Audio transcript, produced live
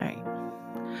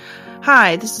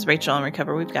Hi, this is Rachel in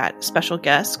Recover. We've got special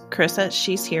guest, Charissa.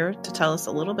 She's here to tell us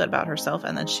a little bit about herself,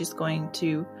 and then she's going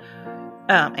to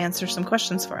answer some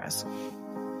questions for us.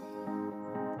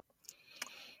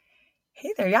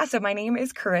 Hey there. Yeah, so my name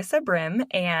is Charissa Brim,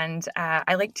 and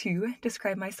I like to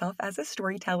describe myself as a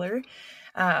storyteller.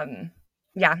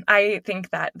 I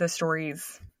think that the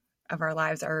stories of our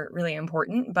lives are really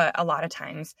important, but a lot of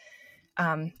times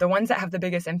the ones that have the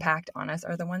biggest impact on us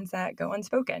are the ones that go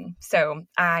unspoken. So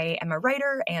I am a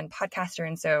writer and podcaster,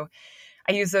 and so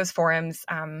I use those forums,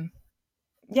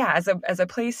 as a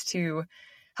place to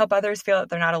help others feel that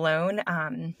they're not alone,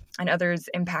 and others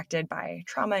impacted by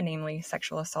trauma, namely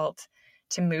sexual assault,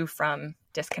 to move from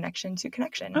disconnection to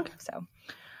connection. Okay. So, all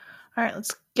right,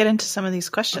 let's get into some of these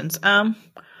questions.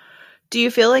 Do you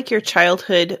feel like your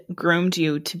childhood groomed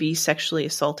you to be sexually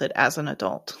assaulted as an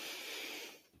adult?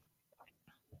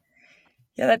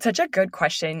 Yeah, that's such a good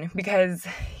question because,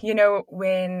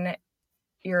 when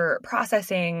you're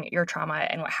processing your trauma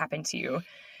and what happened to you,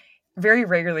 very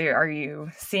rarely are you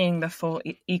seeing the full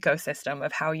ecosystem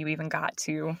of how you even got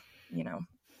to,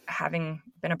 having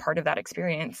been a part of that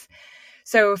experience.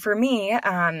 So for me,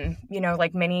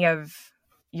 like many of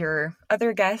your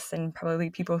other guests and probably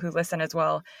people who listen as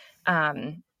well,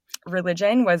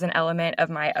 religion was an element of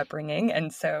my upbringing.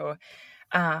 And so,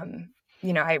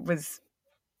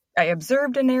 I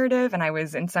observed a narrative, and I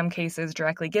was in some cases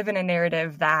directly given a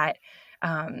narrative that,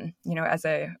 as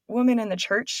a woman in the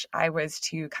church, I was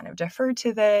to kind of defer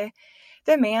to the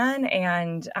man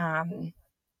and,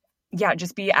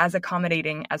 just be as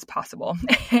accommodating as possible.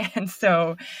 And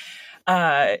so,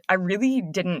 I really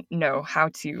didn't know how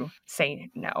to say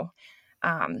no,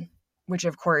 which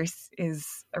of course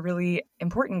is a really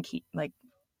important key,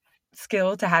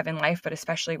 skill to have in life, but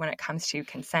especially when it comes to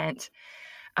consent.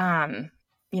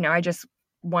 I just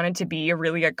wanted to be a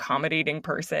really accommodating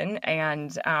person.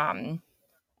 And, I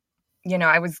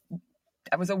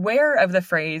was aware of the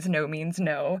phrase "no means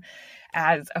no"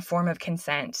 as a form of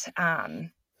consent.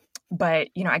 But,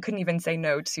 I couldn't even say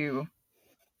no to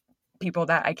people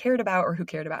that I cared about or who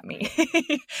cared about me.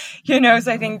 So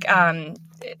I think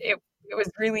it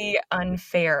was really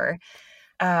unfair.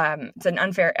 It's an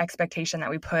unfair expectation that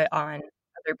we put on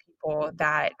other people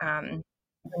that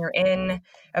when you're in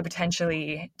a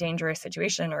potentially dangerous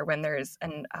situation or when there's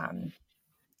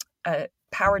a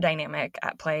power dynamic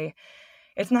at play,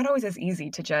 it's not always as easy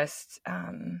to just,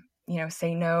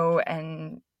 say no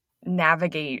and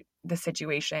navigate the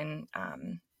situation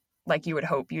like you would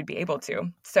hope you'd be able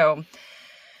to. So,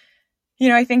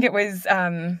 I think it was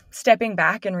stepping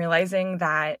back and realizing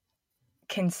that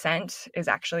consent is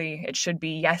actually, it should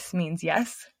be yes means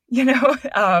yes,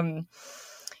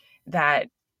 that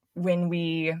when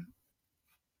we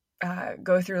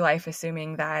go through life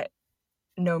assuming that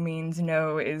no means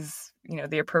no is,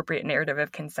 the appropriate narrative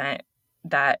of consent,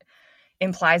 that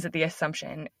implies that the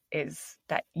assumption is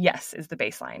that yes is the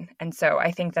baseline. And so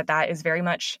I think that is very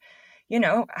much,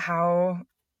 how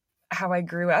I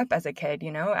grew up as a kid.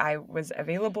 I was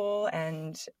available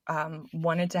and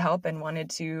wanted to help and wanted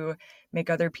to make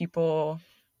other people,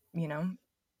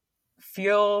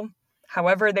 feel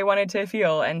however they wanted to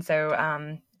feel. And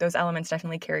so those elements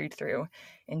definitely carried through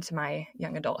into my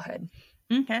young adulthood.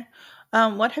 Okay.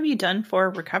 What have you done for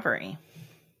recovery?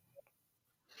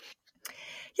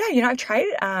 Yeah, I've tried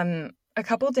a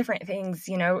couple of different things.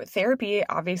 Therapy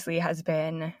obviously has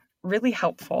been really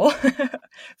helpful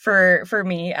for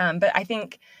me. But I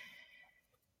think,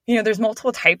 there's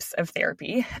multiple types of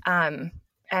therapy. And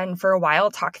for a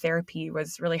while, talk therapy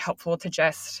was really helpful to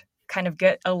just kind of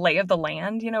get a lay of the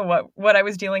land, what I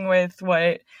was dealing with,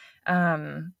 what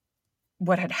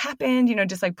had happened,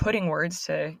 just like putting words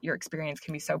to your experience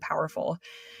can be so powerful.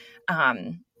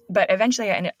 But eventually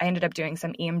I ended up doing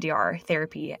some EMDR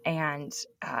therapy, and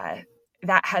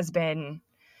that has been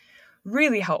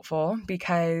really helpful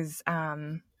because,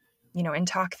 in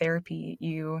talk therapy,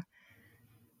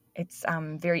 it's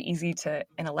very easy to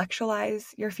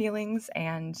intellectualize your feelings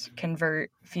and convert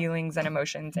feelings and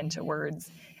emotions into words.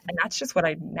 And that's just what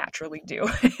I naturally do.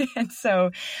 And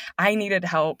so I needed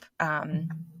help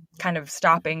kind of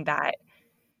stopping that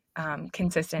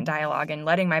consistent dialogue and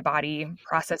letting my body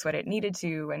process what it needed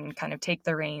to and kind of take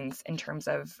the reins in terms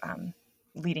of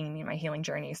leading me in my healing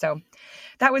journey. So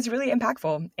that was really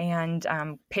impactful and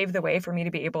paved the way for me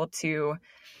to be able to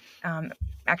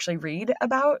actually read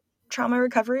about trauma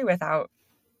recovery without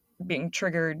being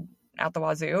triggered out the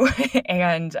wazoo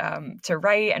and to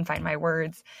write and find my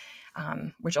words,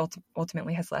 which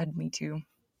ultimately has led me to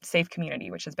Safe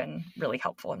Community, which has been really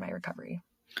helpful in my recovery.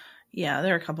 Yeah,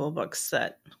 there are a couple of books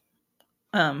that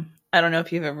I don't know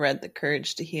if you've ever read The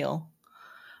Courage to Heal.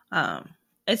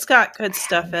 It's got good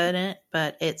stuff in it,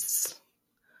 but it's,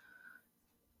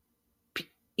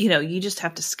 you just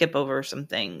have to skip over some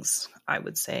things, I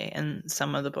would say, in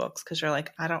some of the books, because you're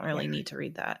like, I don't really need to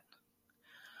read that.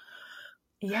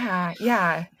 Yeah,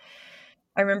 yeah.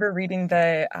 I remember reading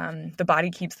the Body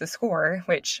Keeps the Score,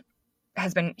 which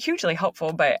has been hugely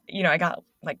helpful, but I got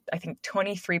I think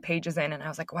 23 pages in and I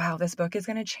was like, wow, this book is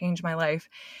going to change my life.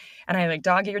 And I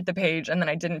dog-eared the page and then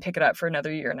I didn't pick it up for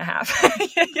another year and a half.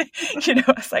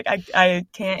 It's like, I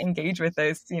can't engage with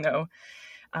this,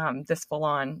 this full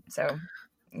on. So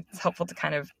it's helpful to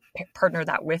kind of partner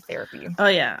that with therapy. Oh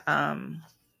yeah.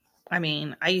 I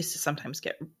mean, I used to sometimes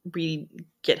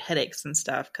get headaches and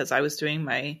stuff because I was doing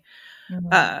my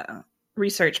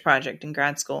research project in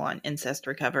grad school on incest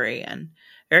recovery, and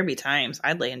there'd be times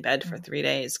I'd lay in bed for 3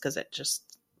 days because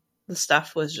the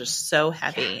stuff was just so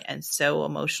heavy and so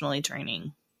emotionally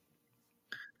draining.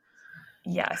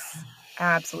 Yes,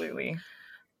 absolutely.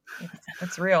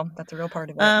 It's real. That's a real part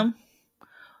of it.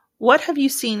 What have you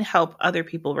seen help other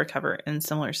people recover in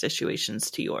similar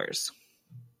situations to yours?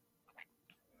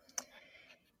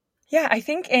 Yeah, I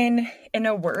think in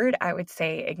a word, I would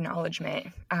say acknowledgement.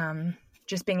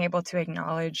 Just being able to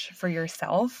acknowledge for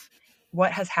yourself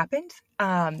what has happened.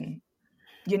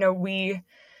 We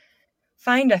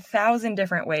find 1,000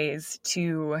 different ways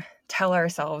to tell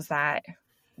ourselves that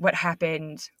what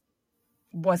happened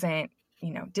wasn't,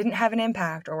 didn't have an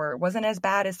impact or wasn't as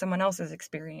bad as someone else's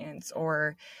experience,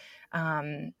 or,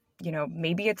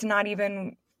 maybe it's not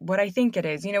even what I think it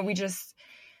is.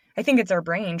 I think it's our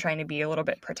brain trying to be a little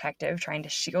bit protective, trying to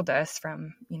shield us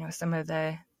from, some of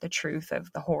the truth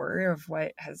of the horror of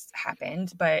what has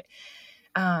happened. But,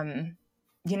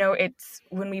 it's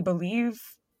when we believe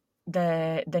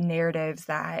the narratives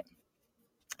that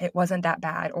it wasn't that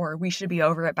bad or we should be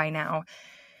over it by now,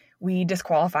 we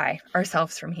disqualify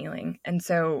ourselves from healing. And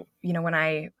so, when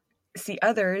I see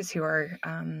others who are,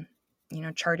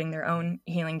 charting their own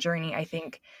healing journey, I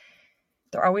think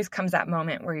there always comes that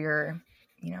moment where you're,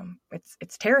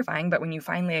 it's terrifying, but when you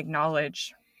finally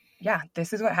acknowledge, yeah,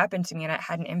 this is what happened to me and it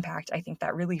had an impact, I think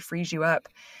that really frees you up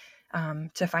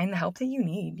to find the help that you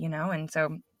need, and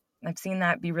so I've seen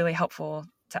that be really helpful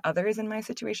to others in my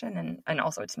situation and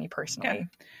also to me personally.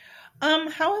 Yeah.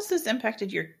 How has this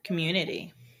impacted your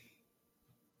community?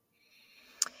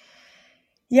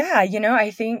 Yeah,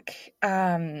 I think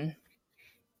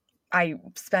I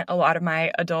spent a lot of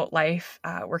my adult life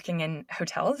working in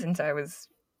hotels, and so I was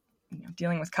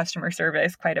dealing with customer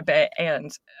service quite a bit.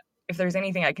 And if there's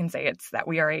anything I can say, it's that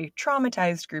we are a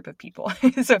traumatized group of people.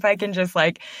 So if I can just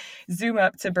zoom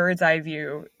up to bird's eye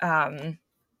view, our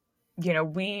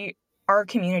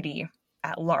community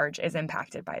at large is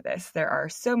impacted by this. There are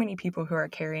so many people who are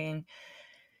carrying,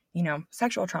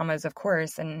 sexual traumas, of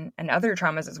course, and other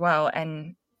traumas as well.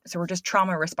 And so we're just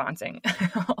trauma responding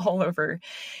all over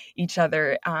each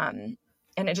other. And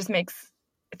it just makes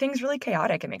things really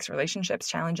chaotic. It makes relationships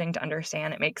challenging to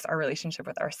understand. It makes our relationship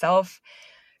with ourselves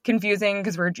confusing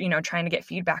because we're, trying to get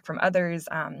feedback from others.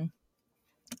 And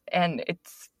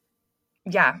it's,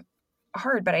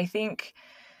 hard. But I think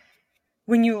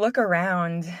when you look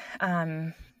around,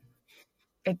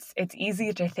 it's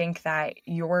easy to think that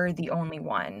you're the only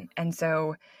one. And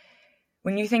so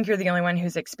when you think you're the only one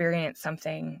who's experienced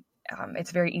something,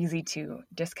 it's very easy to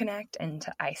disconnect and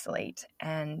to isolate.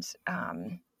 And,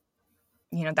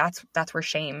 that's where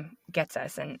shame gets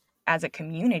us. And as a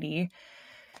community,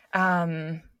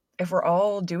 if we're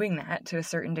all doing that to a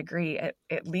certain degree,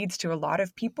 it leads to a lot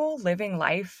of people living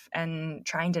life and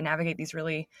trying to navigate these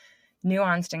really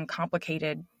nuanced and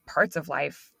complicated parts of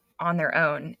life on their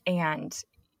own. And,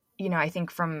 I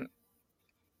think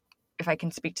if I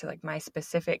can speak to my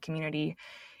specific community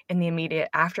in the immediate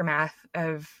aftermath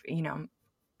of,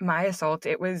 my assault,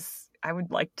 I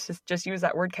would like to just use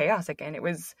that word chaos again. It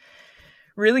was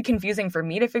really confusing for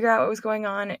me to figure out what was going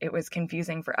on. It was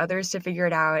confusing for others to figure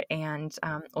it out, and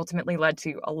ultimately led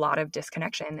to a lot of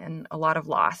disconnection and a lot of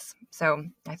loss. So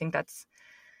I think that's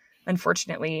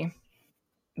unfortunately,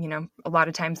 a lot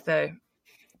of times the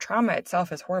trauma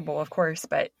itself is horrible, of course,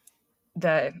 but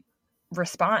the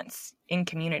response in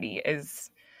community is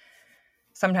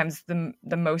sometimes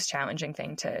the most challenging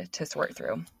thing to sort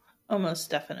through. Almost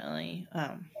definitely.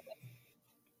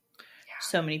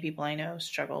 So many people I know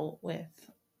struggle with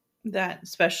that,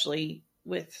 especially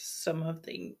with some of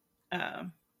the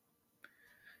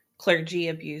clergy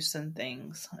abuse and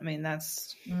things. I mean,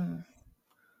 that's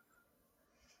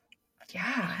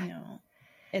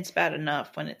it's bad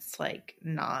enough when it's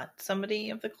not somebody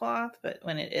of the cloth, but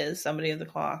when it is somebody of the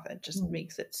cloth, it just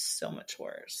makes it so much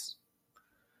worse.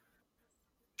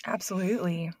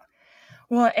 Absolutely.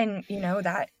 Well, and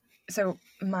that so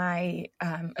my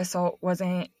assault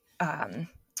wasn't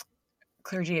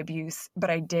clergy abuse, but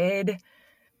I did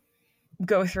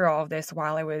go through all of this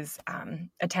while I was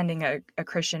attending a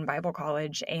Christian Bible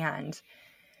college. And,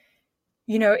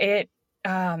 it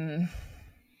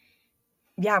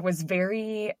was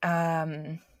very,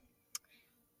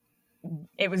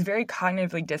 it was very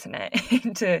cognitively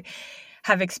dissonant to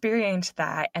have experienced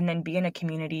that and then be in a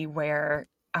community where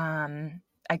I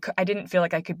didn't feel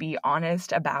like I could be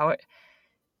honest about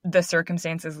the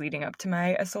circumstances leading up to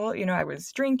my assault. I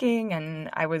was drinking and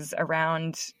I was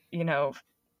around,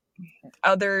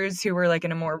 others who were like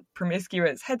in a more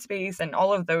promiscuous headspace, and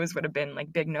all of those would have been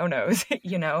like big no-nos,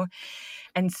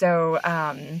 And so,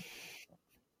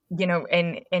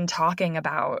 in talking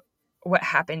about what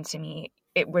happened to me,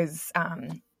 it was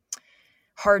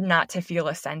hard not to feel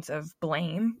a sense of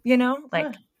blame,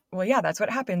 well, yeah, that's what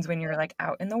happens when you're like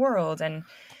out in the world. And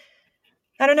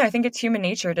I don't know, I think it's human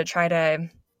nature to try to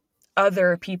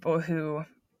other people who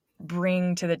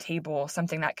bring to the table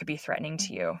something that could be threatening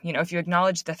to you. If you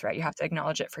acknowledge the threat, you have to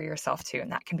acknowledge it for yourself too.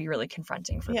 And that can be really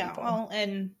confronting for people. Well,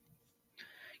 and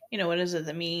what is it?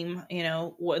 The meme,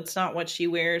 it's not what she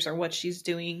wears or what she's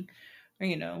doing,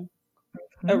 or,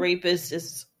 a rapist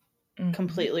is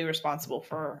completely responsible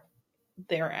for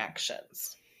their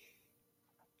actions.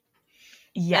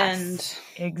 Yes,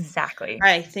 and exactly.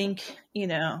 I think,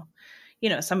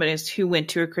 somebody who went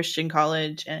to a Christian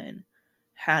college and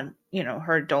had,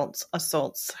 her adult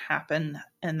assaults happen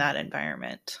in that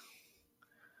environment.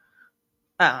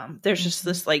 There's just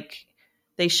this, like,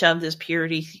 they shove this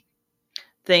purity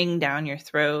thing down your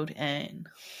throat, and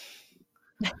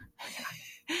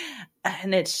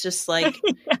it's just like,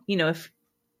 if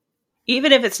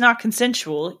even if it's not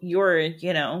consensual, you're,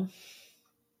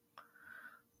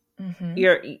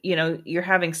 you're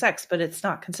having sex, but it's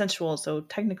not consensual. So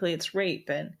technically it's rape.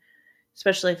 And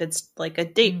especially if it's like a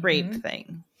date rape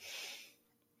thing,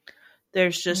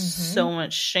 there's just so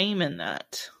much shame in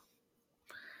that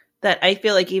I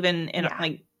feel like even in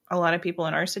like a lot of people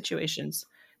in our situations,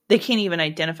 they can't even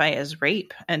identify as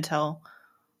rape until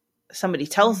somebody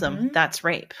tells them that's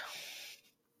rape.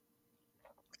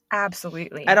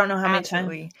 Absolutely. I don't know how many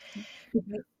times.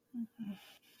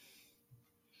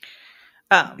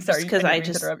 Sorry, because I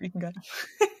just you can go.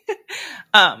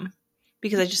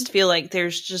 because I just feel like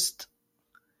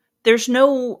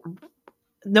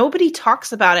nobody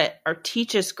talks about it or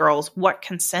teaches girls what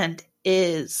consent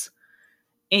is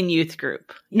in youth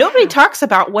group. Nobody talks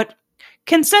about what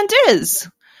consent is.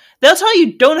 They'll tell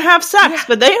you don't have sex,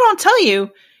 but they don't tell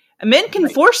you men can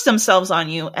force themselves on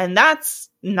you, and that's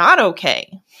not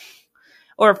okay.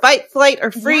 Or fight, flight, or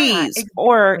freeze, exactly.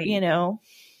 Or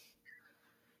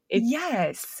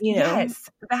yes,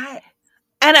 that.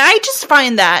 And I just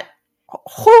find that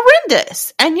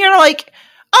horrendous. And you're like,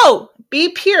 oh, be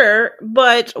pure,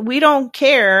 but we don't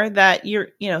care that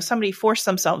somebody forced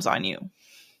themselves on you.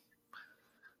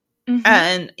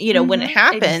 And, when it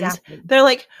happens, they're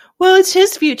like, well, it's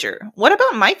his future. What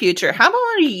about my future? How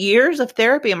many years of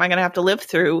therapy am I going to have to live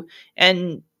through?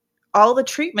 And all the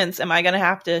treatments am I going to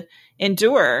have to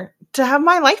endure to have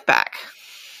my life back?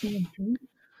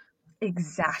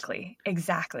 Exactly.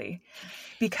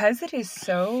 Because it is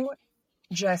so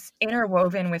just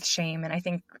interwoven with shame. And I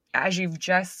think, as you've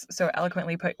just so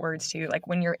eloquently put words to, like,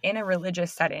 when you're in a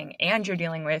religious setting and you're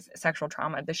dealing with sexual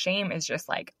trauma, the shame is just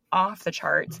like off the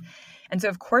charts. And so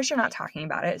of course you're not talking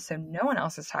about it. So no one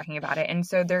else is talking about it. And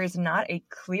so there is not a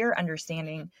clear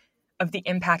understanding of the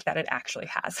impact that it actually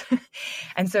has.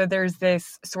 And so there's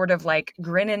this sort of like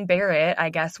grin and bear it, I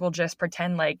guess we'll just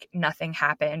pretend like nothing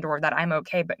happened or that I'm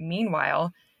okay. But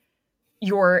meanwhile,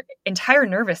 your entire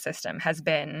nervous system has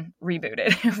been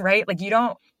rebooted, right? Like, you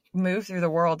don't move through the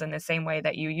world in the same way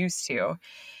that you used to.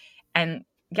 And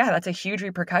that's a huge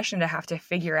repercussion to have to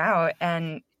figure out.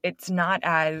 And it's not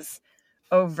as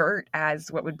overt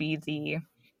as what would be the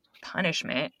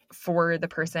punishment for the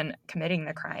person committing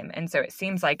the crime. And so it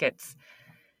seems like it's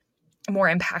more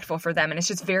impactful for them. And it's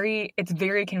just very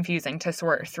confusing to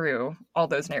sort through all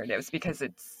those narratives because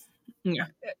it's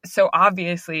so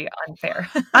obviously unfair.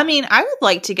 I mean, I would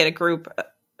like to get a group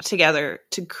together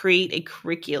to create a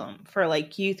curriculum for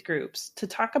like youth groups to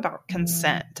talk about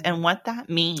consent and what that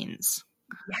means.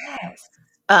 Yes.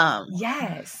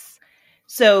 Yes.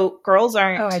 So girls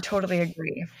aren't. Oh, I totally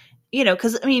agree.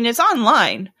 Because I mean, it's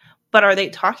online, but are they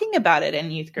talking about it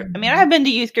in youth group? I mean, I haven't been to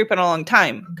youth group in a long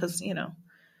time because, I'm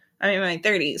in my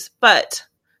 30s, but.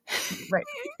 Right.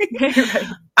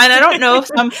 And I don't know if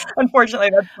unfortunately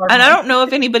that's and I don't know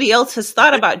if anybody else has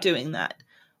thought about doing that,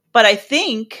 but I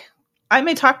think I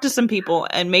may talk to some people,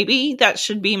 and maybe that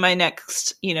should be my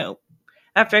next,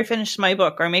 after I finish my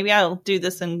book, or maybe I'll do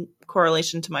this in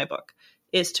correlation to my book,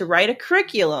 is to write a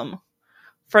curriculum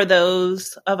for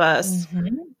those of us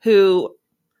who,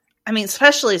 I mean,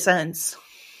 especially since,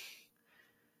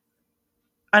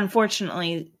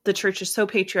 unfortunately, the church is so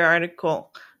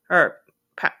patriarchal, or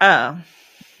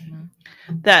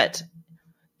that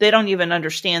they don't even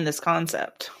understand this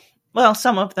concept. Well,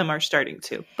 some of them are starting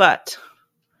to, but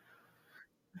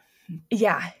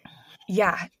yeah.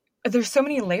 There's so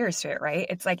many layers to it, right?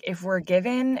 It's like, if we're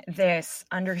given this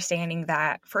understanding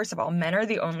that, first of all, men are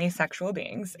the only sexual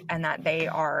beings, and that they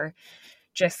are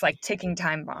just like ticking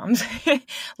time bombs,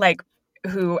 like,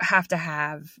 who have to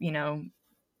have, you know,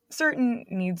 certain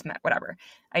needs met, whatever.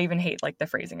 I even hate like the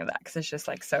phrasing of that, because it's just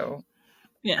like, so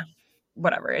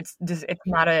whatever. It's just, it's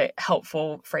not a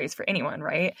helpful phrase for anyone,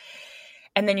 right?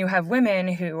 And then you have women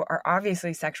who are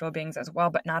obviously sexual beings as well,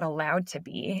 but not allowed to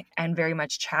be, and very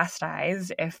much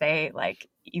chastised if they like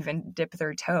even dip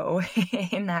their toe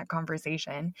in that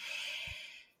conversation.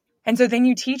 And so then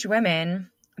you teach women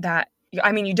that,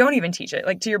 I mean, you don't even teach it,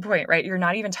 like, to your point, right? You're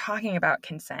not even talking about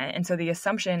consent. And so the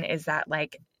assumption is that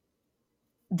like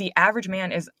the average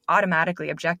man is automatically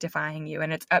objectifying you,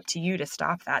 and it's up to you to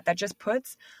stop that. That just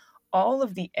puts all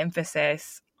of the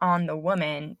emphasis on the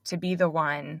woman to be the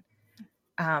one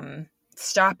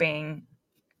stopping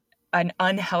an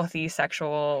unhealthy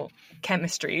sexual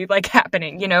chemistry like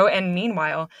happening, you know? And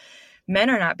meanwhile,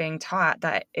 men are not being taught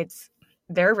that it's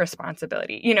their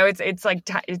responsibility. You know, it's like,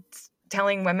 it's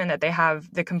telling women that they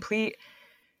have the complete,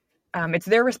 it's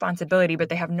their responsibility, but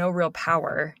they have no real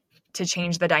power to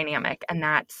change the dynamic. And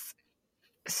that's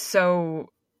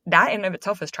so, that in of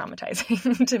itself is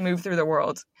traumatizing to move through the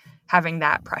world having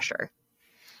that pressure.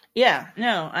 Yeah,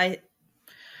 no,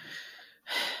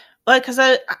 because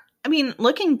I mean,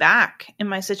 looking back in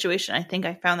my situation, I think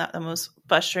I found that the most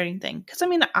frustrating thing. Because I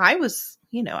mean, I was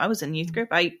in youth group.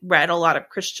 I read a lot of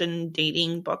Christian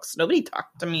dating books. Nobody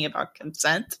talked to me about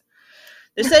consent.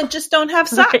 They said, just don't have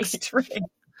sex. Right.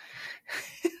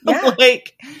 Yeah.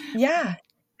 Like, yeah,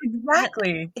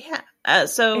 exactly. Yeah.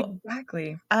 So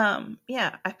exactly.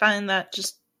 Yeah, I find that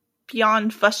just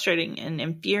beyond frustrating and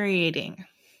infuriating.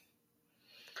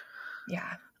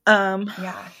 Yeah.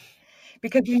 Yeah.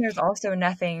 Because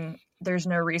then there's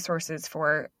no resources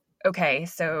for, okay,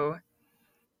 so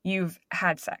you've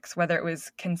had sex, whether it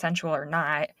was consensual or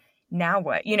not. Now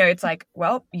what? You know, it's like,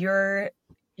 well, you're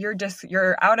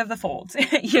out of the fold,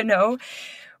 you know,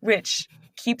 which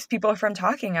keeps people from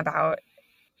talking about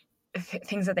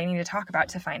things that they need to talk about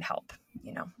to find help,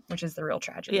 you know, which is the real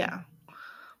tragedy. Yeah,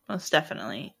 most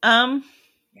definitely. How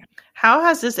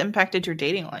has this impacted your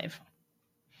dating life?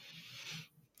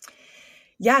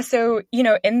 Yeah, so, you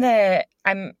know,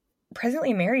 I'm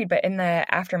presently married, but in the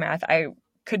aftermath, I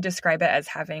could describe it as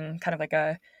having kind of like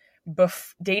a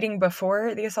dating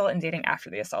before the assault and dating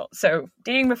after the assault. So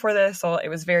dating before the assault, it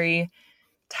was very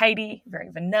tidy, very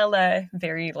vanilla,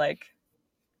 very like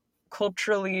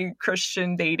culturally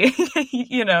Christian dating,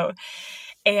 you know.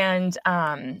 And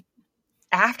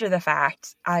after the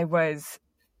fact, I was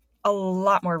a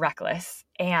lot more reckless,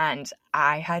 and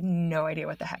I had no idea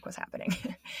what the heck was happening.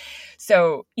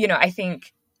 So, you know, I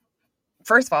think,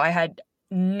 first of all, I had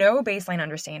no baseline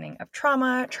understanding of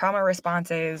trauma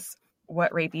responses,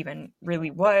 what rape even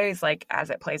really was, like, as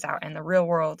it plays out in the real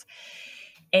world.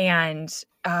 And,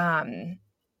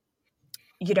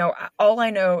 you know, all I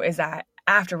know is that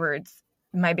afterwards,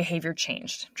 my behavior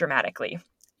changed dramatically.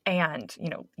 And, you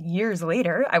know, years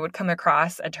later, I would come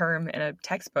across a term in a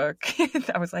textbook.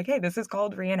 I was like, hey, this is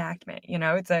called reenactment. You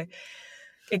know,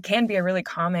 it can be a really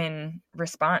common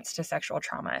response to sexual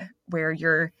trauma, where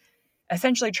you're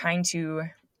essentially trying to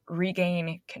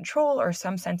regain control or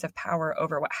some sense of power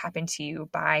over what happened to you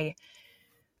by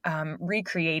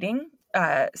recreating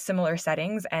similar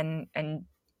settings and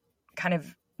kind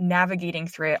of navigating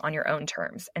through it on your own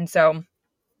terms. And so,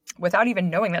 without even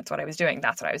knowing that's what I was doing.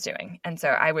 And so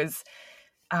I was,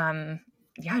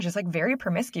 just like very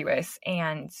promiscuous.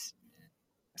 And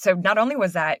so not only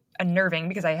was that unnerving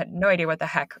because I had no idea what the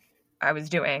heck I was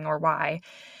doing or why,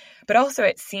 but also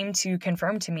it seemed to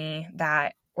confirm to me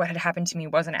that what had happened to me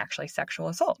wasn't actually sexual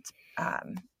assault.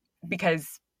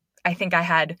 Because I think I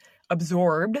had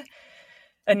absorbed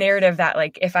a narrative that,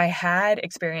 like, if I had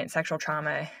experienced sexual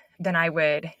trauma, then I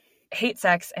would hate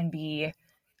sex and be,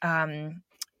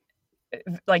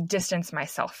 like, distance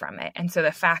myself from it. And so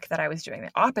the fact that I was doing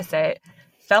the opposite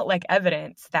felt like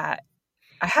evidence that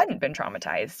I hadn't been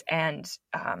traumatized. And,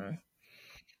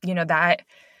 you know, that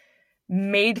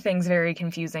made things very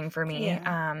confusing for me.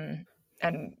 Yeah.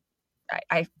 And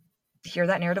I hear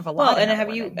that narrative a lot. Well, and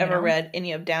have you ever read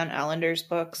any of Dan Allender's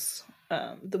books?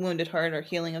 The Wounded Heart or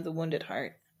Healing of the Wounded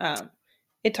Heart.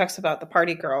 It talks about the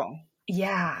party girl.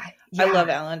 Yeah. I love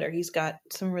Allender. He's got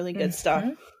some really good stuff.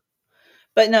 Mhm.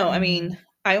 But no, I mean,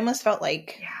 I almost felt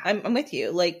like Yeah. I'm with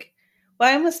you. Like,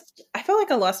 well, I felt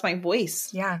like I lost my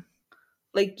voice. Yeah.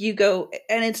 Like you go,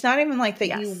 and it's not even like that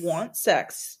Yes. you want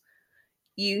sex.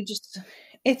 You just,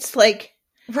 it's like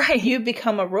Right. you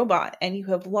become a robot and you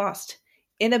have lost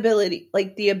inability,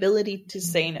 like the ability to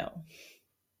say no.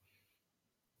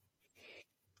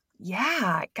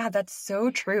 Yeah. God, that's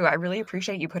so true. I really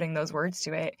appreciate you putting those words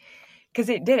to it, because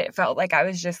it felt like I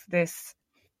was just this,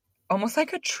 almost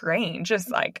like a train, just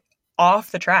like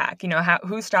off the track. You know,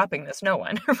 who's stopping this? No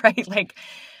one, right? Like,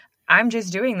 I'm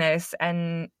just doing this.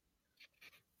 And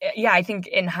yeah, I think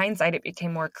in hindsight, it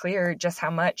became more clear just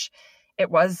how much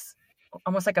it was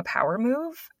almost like a power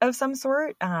move of some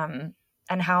sort, and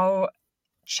how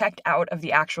checked out of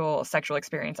the actual sexual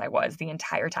experience I was the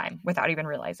entire time without even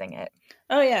realizing it.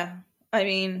 Oh, yeah. I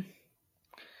mean,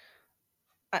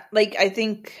 I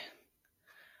think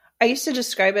I used to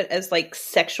describe it as like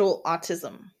sexual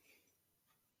autism.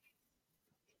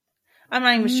 I'm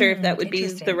not even sure if that would be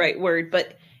the right word,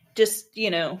 but just,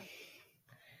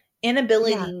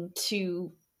 inability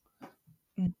to,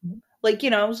 like,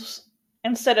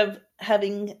 instead of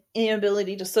having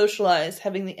inability to socialize,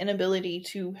 having the inability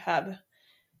to have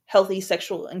healthy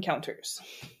sexual encounters.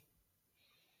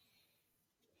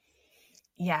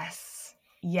 Yes.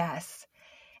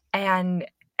 And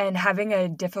having a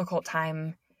difficult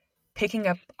time picking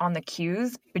up on the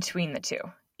cues between the two.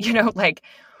 Like,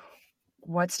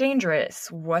 what's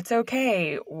dangerous? What's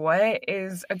okay? What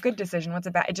is a good decision? What's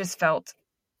a bad? It just felt,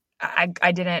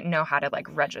 I didn't know how to like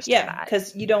register that. Yeah,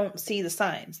 because you don't see the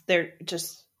signs. They're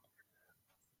just,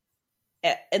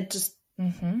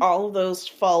 all of those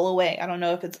fall away. I don't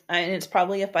know if it's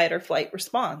probably a fight or flight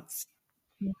response.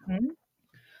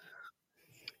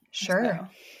 Sure.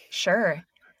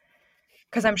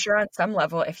 Because I'm sure on some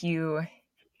level, if you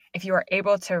are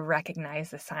able to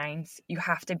recognize the signs, you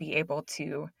have to be able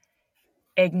to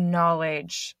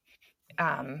acknowledge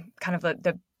kind of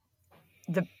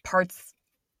the parts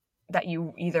that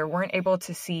you either weren't able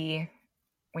to see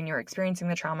when you're experiencing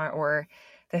the trauma, or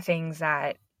the things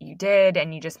that you did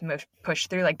and you just push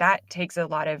through. Like, that takes a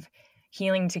lot of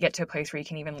healing to get to a place where you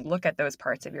can even look at those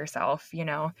parts of yourself,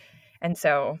 And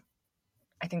so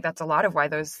I think that's a lot of why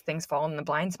those things fall in the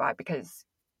blind spot, because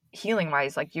healing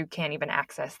wise, like, you can't even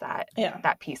access that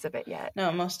piece of it yet.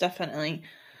 No, most definitely.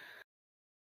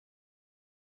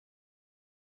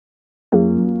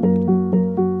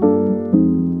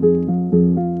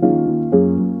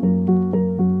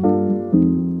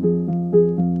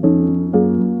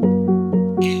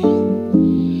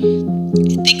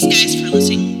 Thanks, guys, for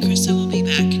listening. Charissa will be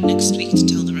back next week to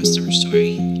tell the rest of her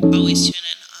story. Always tune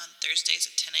in on Thursdays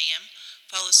at 10 a.m.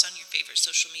 Follow us on your favorite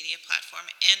social media platform.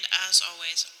 And as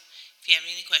always, if you have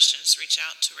any questions, reach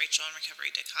out to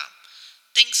rachelandrecovery.com.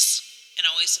 Thanks, and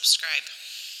always subscribe.